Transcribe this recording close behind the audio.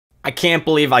I can't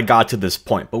believe I got to this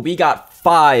point, but we got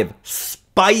 5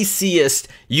 spiciest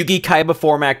Yugi Kaiba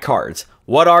format cards.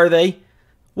 What are they?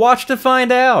 Watch to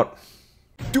find out.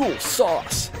 Dual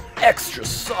sauce, extra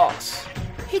sauce.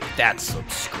 Hit that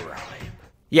subscribe.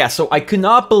 Yeah, so I could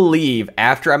not believe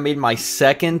after I made my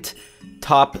second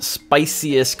top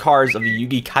spiciest cards of the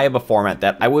Yugi Kaiba format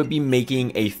that I would be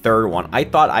making a third one. I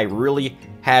thought I really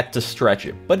had to stretch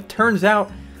it, but it turns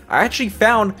out I actually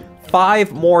found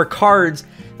 5 more cards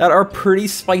that are pretty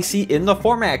spicy in the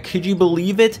format. Could you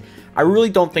believe it? I really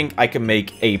don't think I can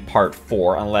make a part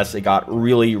 4 unless it got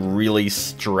really, really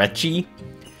stretchy.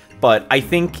 But I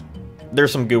think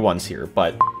there's some good ones here.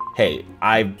 But hey,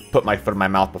 I've put my foot in my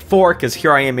mouth before because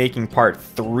here I am making part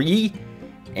 3.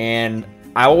 And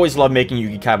I always love making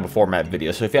Yugi Kaiba format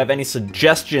videos. So if you have any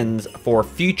suggestions for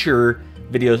future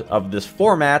videos of this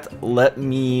format, let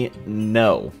me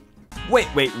know. Wait,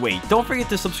 don't forget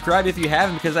to subscribe if you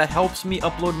haven't, because that helps me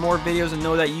upload more videos and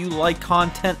know that you like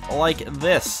content like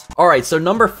this. Alright, so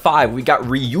number 5, we got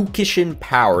Ryukishin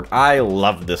Powered. I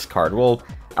love this card. Well,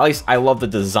 at least I love the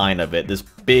design of it. This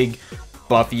big,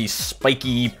 buffy,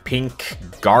 spiky, pink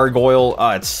gargoyle.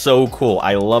 It's so cool.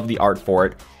 I love the art for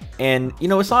it. And, you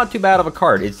know, it's not too bad of a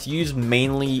card. It's used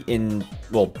mainly in,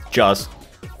 well, just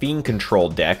Fiend Control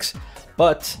decks,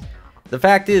 but the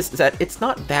fact is that it's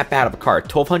not that bad of a card.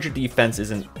 1200 defense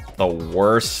isn't the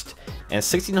worst, and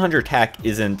 1600 attack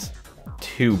isn't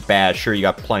too bad. Sure, you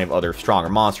got plenty of other stronger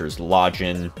monsters,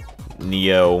 Login,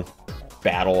 Neo,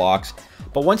 Battle Ox.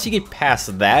 But once you get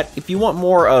past that, if you want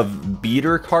more of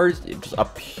beater cards, just a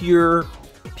purest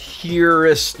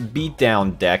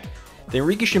beatdown deck, then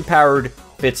Ryukishin Powered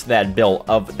fits that bill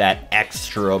of that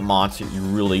extra monster you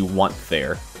really want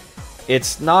there.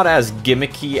 It's not as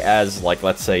gimmicky as, like,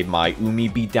 let's say my Umi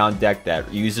beatdown deck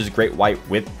that uses Great White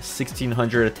with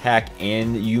 1600 attack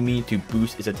and Yumi to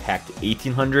boost its attack to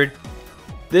 1800.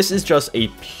 This is just a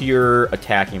pure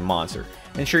attacking monster.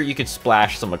 And sure, you could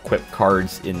splash some equipped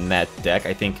cards in that deck.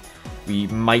 I think we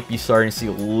might be starting to see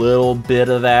a little bit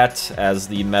of that as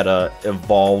the meta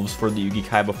evolves for the Yugi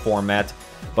Kaiba format.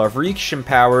 But for Ryukishin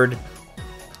Powered,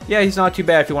 yeah, he's not too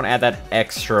bad if you want to add that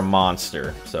extra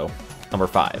monster. So, number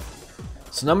 5.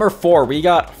 So number 4, we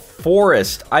got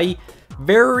Forest. I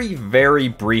very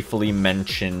briefly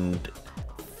mentioned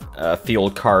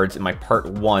field cards in my part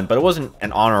 1, but it wasn't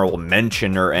an honorable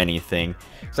mention or anything,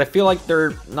 because I feel like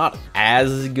they're not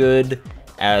as good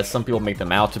as some people make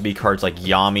them out to be. Cards like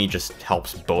Yami just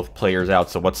helps both players out,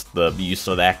 so what's the use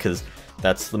of that? Because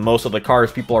that's the most of the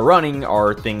cards people are running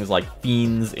are things like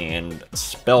Fiends and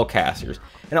Spellcasters.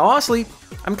 And honestly,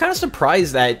 I'm kind of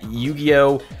surprised that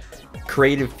Yu-Gi-Oh!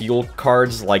 Created field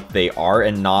cards like they are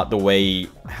and not the way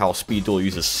how Speed Duel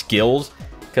uses skills,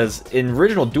 because in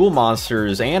original Duel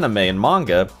Monsters anime and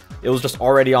manga, it was just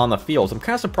already on the field. So I'm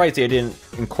kind of surprised they didn't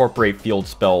incorporate field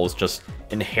spells just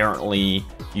inherently.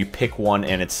 You pick one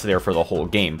and it's there for the whole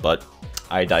game, but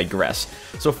I digress.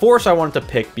 So Force I wanted to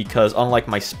pick because unlike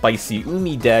my spicy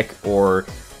Umi deck or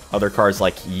other cards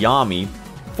like Yami,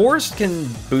 Force can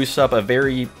boost up a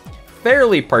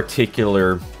fairly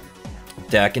particular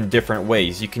deck in different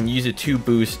ways. You can use it to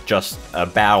boost just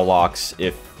Battle Ox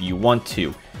if you want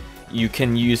to. You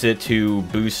can use it to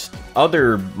boost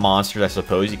other monsters, I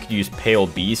suppose. You could use Pale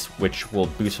Beast, which will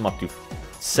boost them up to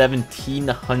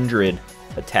 1700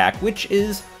 attack, which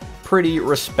is pretty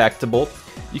respectable.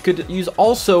 You could use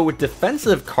also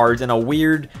defensive cards in a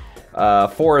weird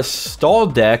Forest stall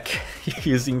deck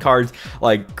using cards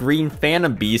like Green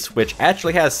Phantom Beast, which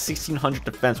actually has 1600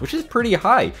 defense, which is pretty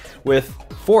high. With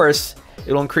Forest,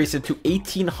 it'll increase it to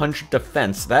 1800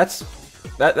 defense. That's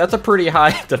a pretty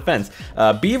high defense.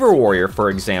 Beaver Warrior, for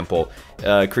example,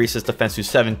 increases defense to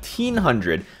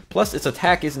 1700. Plus, its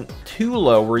attack isn't too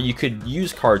low, where you could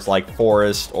use cards like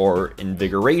Forest or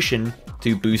Invigoration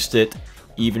to boost it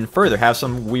even further. Have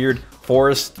some weird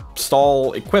Forest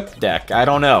stall equipped deck. I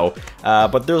don't know.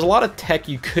 But there's a lot of tech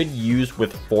you could use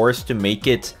with Forest to make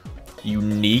it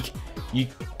unique. You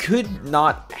could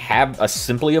not have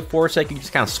simply a Force deck. You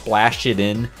just kind of splash it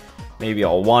in. Maybe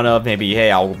I'll maybe,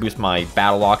 hey, I'll boost my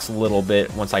Battle Ox a little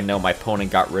bit once I know my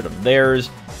opponent got rid of theirs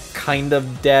kind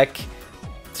of deck.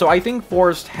 So I think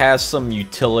Forest has some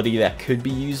utility that could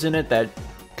be used in it that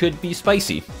could be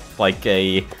spicy, like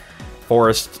a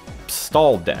Forest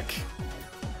stall deck.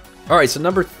 Alright, so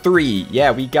number 3,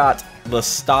 yeah, we got the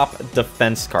Stop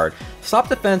Defense card. Stop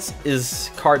Defense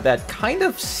is a card that kind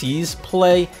of sees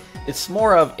play. It's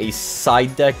more of a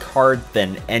side deck card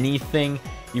than anything.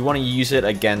 You want to use it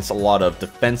against a lot of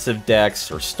defensive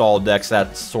decks or stall decks,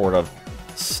 that sort of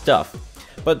stuff.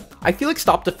 But I feel like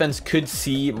Stop Defense could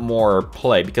see more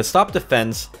play, because Stop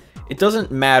Defense, it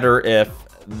doesn't matter if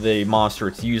the monster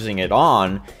it's using it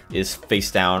on is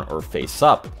face down or face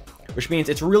up, which means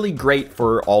it's really great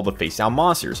for all the face down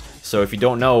monsters. So if you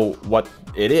don't know what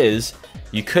it is,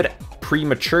 you could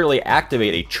prematurely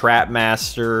activate a Trap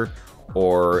Master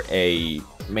or a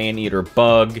Man-Eater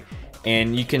Bug,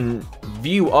 and you can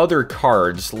view other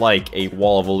cards like a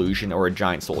Wall of Illusion or a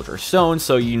Giant Soldier Stone,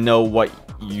 so you know what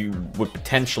you would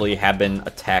potentially have been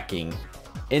attacking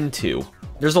into.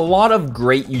 There's a lot of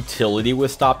great utility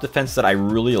with Stop Defense that I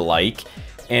really like,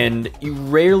 and you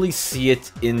rarely see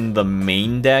it in the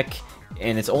main deck,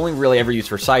 and it's only really ever used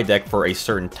for side deck for a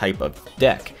certain type of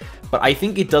deck. But I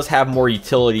think it does have more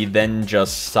utility than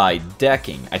just side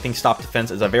decking. I think Stop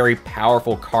Defense is a very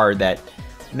powerful card that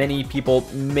many people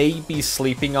may be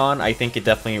sleeping on. I think it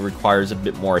definitely requires a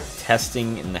bit more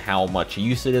testing in how much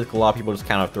use it is. A lot of people just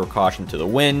kind of throw caution to the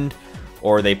wind,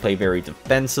 or they play very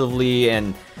defensively,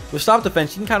 and with Stop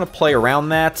Defense, you can kind of play around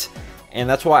that, and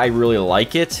that's why I really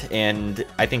like it, and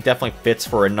I think definitely fits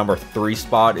for a number 3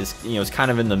 spot. It's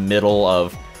kind of in the middle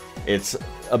of, it's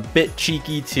a bit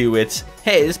cheeky to its,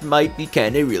 hey, this might be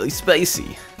kind of really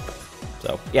spicy.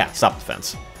 So yeah, Stop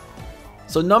Defense.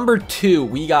 So number 2,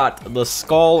 we got the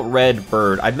Skull Red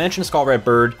Bird. I mentioned Skull Red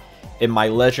Bird in my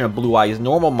Legend of Blue Eyes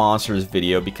normal monsters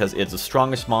video because it's the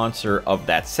strongest monster of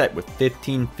that set with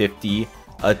 1550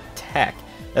 attack.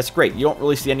 That's great. You don't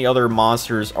really see any other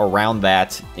monsters around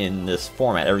that in this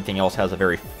format. Everything else has a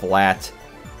very flat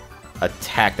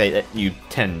attack that you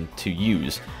tend to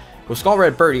use. With Skull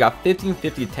Red Bird, you got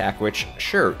 1550 attack, which,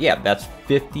 sure, yeah, that's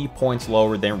 50 points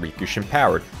lower than Rikushi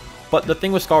Empowered. But the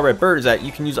thing with Skull Red Bird is that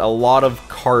you can use a lot of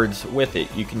cards with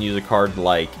it. You can use a card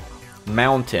like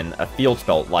Mountain, a field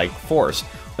spell like Force.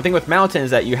 The thing with Mountain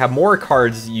is that you have more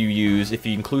cards you use if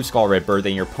you include Skull Red Bird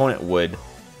than your opponent would,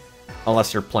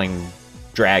 unless you're playing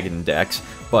Dragon decks.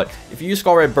 But if you use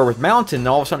Skull Red Bird with Mountain,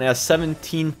 then all of a sudden it has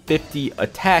 1750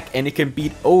 attack, and it can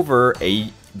beat over a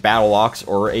Battle Ox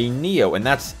or a Neo, and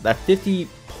that 50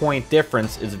 point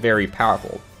difference is very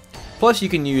powerful. Plus you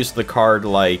can use the card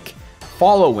like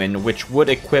Follow Wind, which would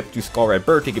equip to Skull Red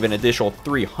Bird to give an additional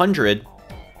 300,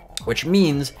 which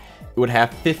means it would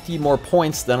have 50 more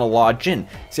points than a Law Jin.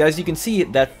 So as you can see,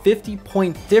 that 50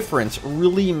 point difference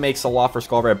really makes a lot for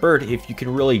Skull Red Bird if you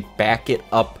can really back it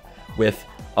up with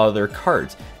other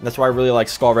cards. And that's why I really like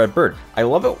Skull Red Bird. I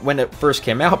love it when it first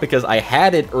came out because I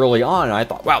had it early on and I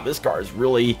thought, wow, this card is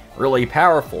really, really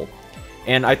powerful.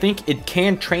 And I think it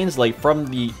can translate from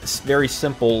the very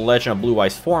simple Legend of Blue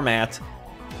Eyes format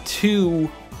to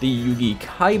the Yugi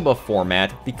Kaiba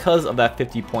format because of that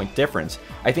 50 point difference.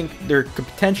 I think there could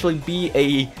potentially be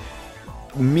a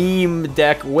meme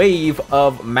deck wave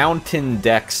of Mountain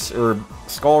decks or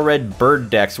Skull Red Bird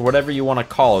decks, or whatever you want to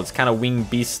call it. It's kind of Winged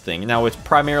Beast thing. Now it's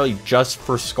primarily just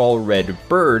for Skull Red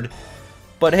Bird,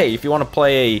 but hey, if you want to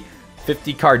play a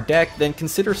 50 card deck, then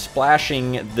consider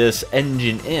splashing this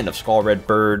engine in of Skull Red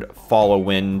Bird, Follow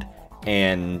Wind,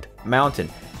 and Mountain.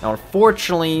 Now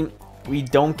unfortunately, we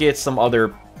don't get some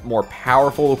other more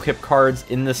powerful equip cards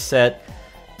in this set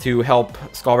to help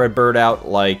Skull Red Bird out,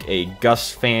 like a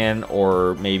Gust Fan,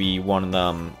 or maybe one of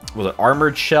them, was it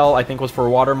Armored Shell, I think was for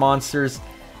water monsters,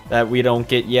 that we don't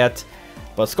get yet.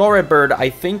 But Skull Red Bird,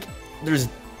 I think there's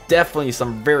definitely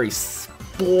some very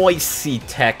spicy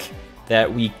tech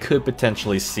that we could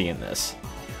potentially see in this.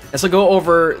 And so go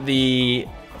over the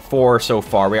 4 so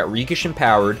far. We got Rikushi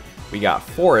Empowered, we got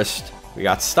Forest, we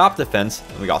got Stop Defense,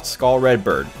 and we got Skull Red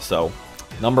Bird. So,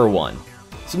 number 1.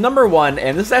 So number 1,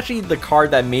 and this is actually the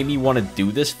card that made me want to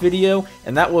do this video,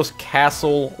 and that was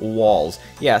Castle Walls.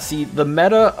 Yeah, see, the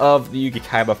meta of the Yugi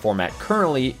Kaiba format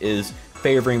currently is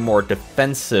favoring more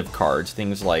defensive cards,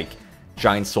 things like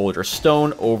Giant Soldier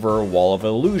Stone over Wall of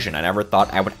Illusion. I never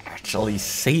thought I would actually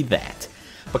say that.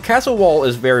 But Castle Wall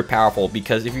is very powerful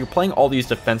because if you're playing all these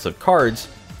defensive cards,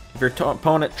 if your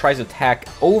opponent tries to attack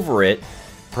over it,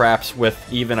 perhaps with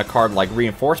even a card like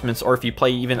Reinforcements, or if you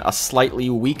play even a slightly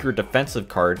weaker defensive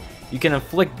card, you can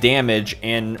inflict damage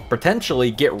and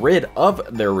potentially get rid of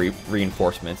their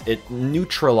Reinforcements. It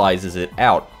neutralizes it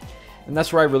out. And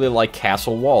that's where I really like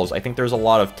Castle Walls. I think there's a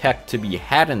lot of tech to be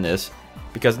had in this,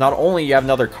 because not only you have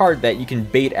another card that you can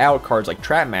bait out cards like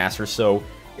Trap Master, so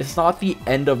it's not the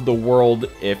end of the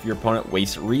world if your opponent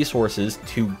wastes resources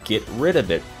to get rid of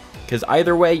it, because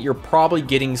either way, you're probably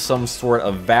getting some sort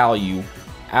of value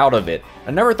out of it.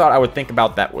 I never thought I would think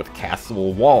about that with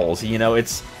Castle Walls. You know,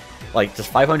 it's like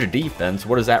just 500 defense.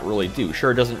 What does that really do?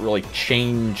 Sure, it doesn't really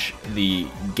change the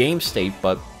game state,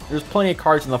 but there's plenty of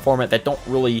cards in the format that don't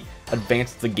really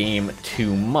advance the game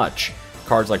too much.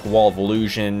 Cards like Wall of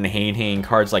Illusion, Hane,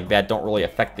 cards like that don't really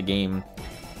affect the game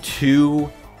too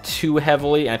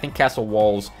heavily. And I think Castle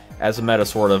Walls as the meta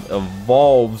sort of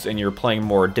evolves and you're playing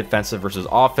more defensive versus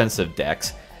offensive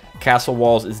decks, Castle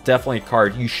Walls is definitely a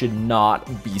card you should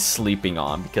not be sleeping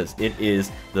on, because it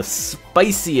is the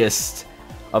spiciest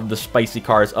of the spicy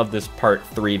cards of this part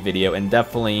 3 video, and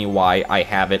definitely why I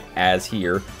have it as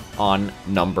here on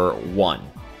number 1.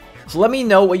 So let me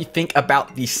know what you think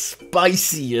about the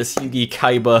spiciest Yugi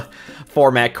Kaiba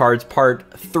format cards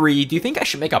part 3. Do you think I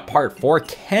should make a part 4?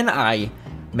 Can I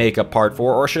make a part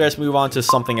 4, or should I just move on to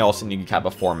something else in Yugi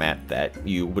Kaiba format that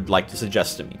you would like to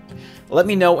suggest to me? Let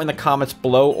me know in the comments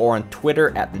below or on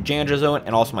Twitter at the Janjo Zone,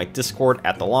 and also my Discord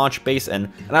at the Launch Base.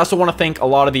 And I also want to thank a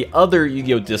lot of the other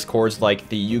Yu-Gi-Oh! Discords, like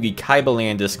the Yugi Kaiba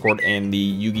Land Discord and the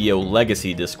Yu-Gi-Oh!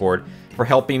 Legacy Discord, for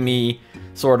helping me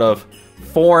sort of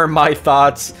form my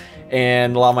thoughts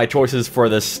and a lot of my choices for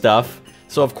this stuff.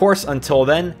 So of course, until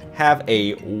then, have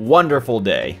a wonderful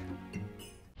day.